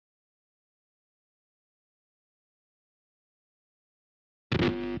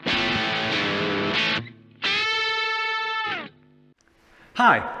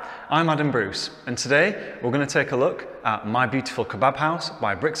Hi, I'm Adam Bruce, and today we're going to take a look at My Beautiful Kebab House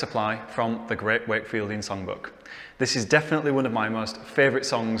by Brick Supply from the Great Wakefieldian Songbook. This is definitely one of my most favourite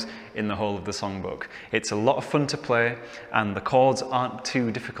songs in the whole of the songbook. It's a lot of fun to play and the chords aren't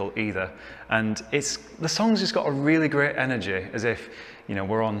too difficult either. And the song's just got a really great energy, as if, you know,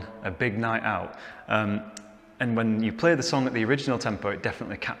 we're on a big night out. And when you play the song at the original tempo, it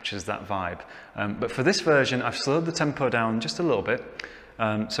definitely captures that vibe. But for this version, I've slowed the tempo down just a little bit.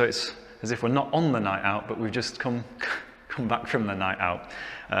 So it's as if we're not on the night out, but we've just come back from the night out.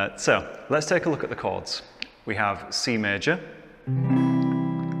 So let's take a look at the chords. We have C major,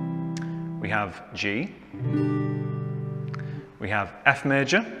 we have G, we have F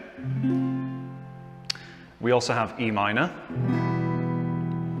major, we also have E minor,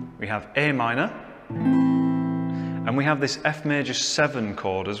 we have A minor, and we have this F major 7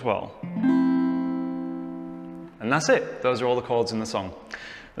 chord as well. And that's it. Those are all the chords in the song.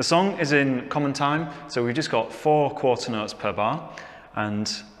 The song is in common time, so we've just got 4 quarter notes per bar,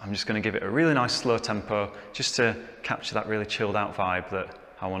 and I'm just going to give it a really nice slow tempo just to capture that really chilled out vibe that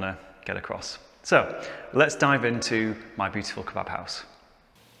I want to get across. So let's dive into My Beautiful Kebab House.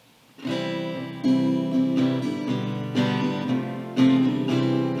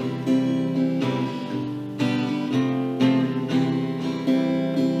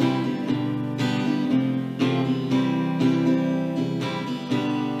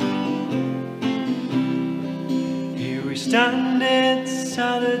 Standing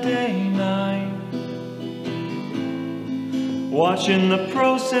Saturday night, watching the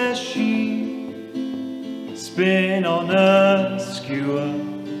process sheet spin on a skewer,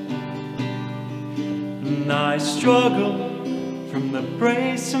 and I struggle from the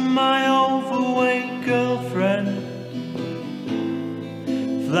brace of my overweight girlfriend,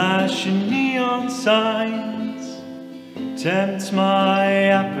 flashing neon signs tempts my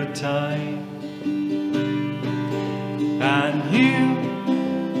appetite. And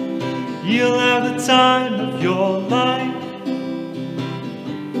you'll have the time of your life,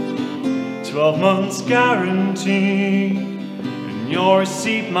 12 months guaranteed, and your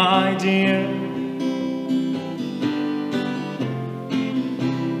receipt, my dear.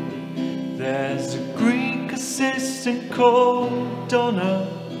 There's a Greek assistant called Donna.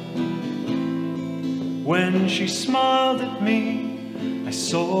 When she smiled at me, I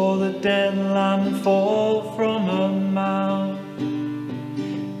saw the dead lamb fall from her mouth.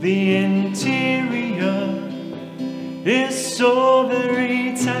 The interior is so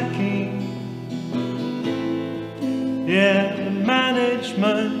very tacky, yet the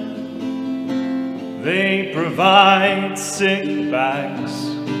management, they provide sick bags.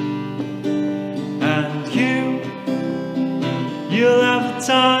 And you'll have the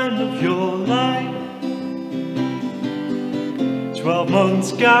time of your life, 12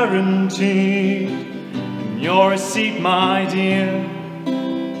 months guaranteed, and your receipt, my dear.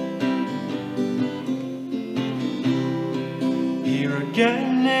 Here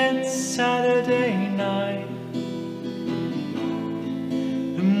again, it's Saturday night,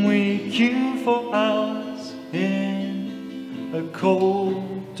 and we queue for hours in a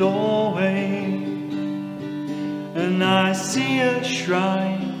cold doorway, and I see a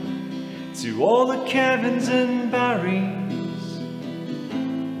shrine to all the Kevins and Barrys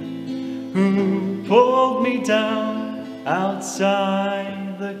who pulled me down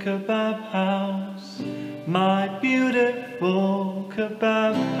outside the kebab house, my beautiful kebab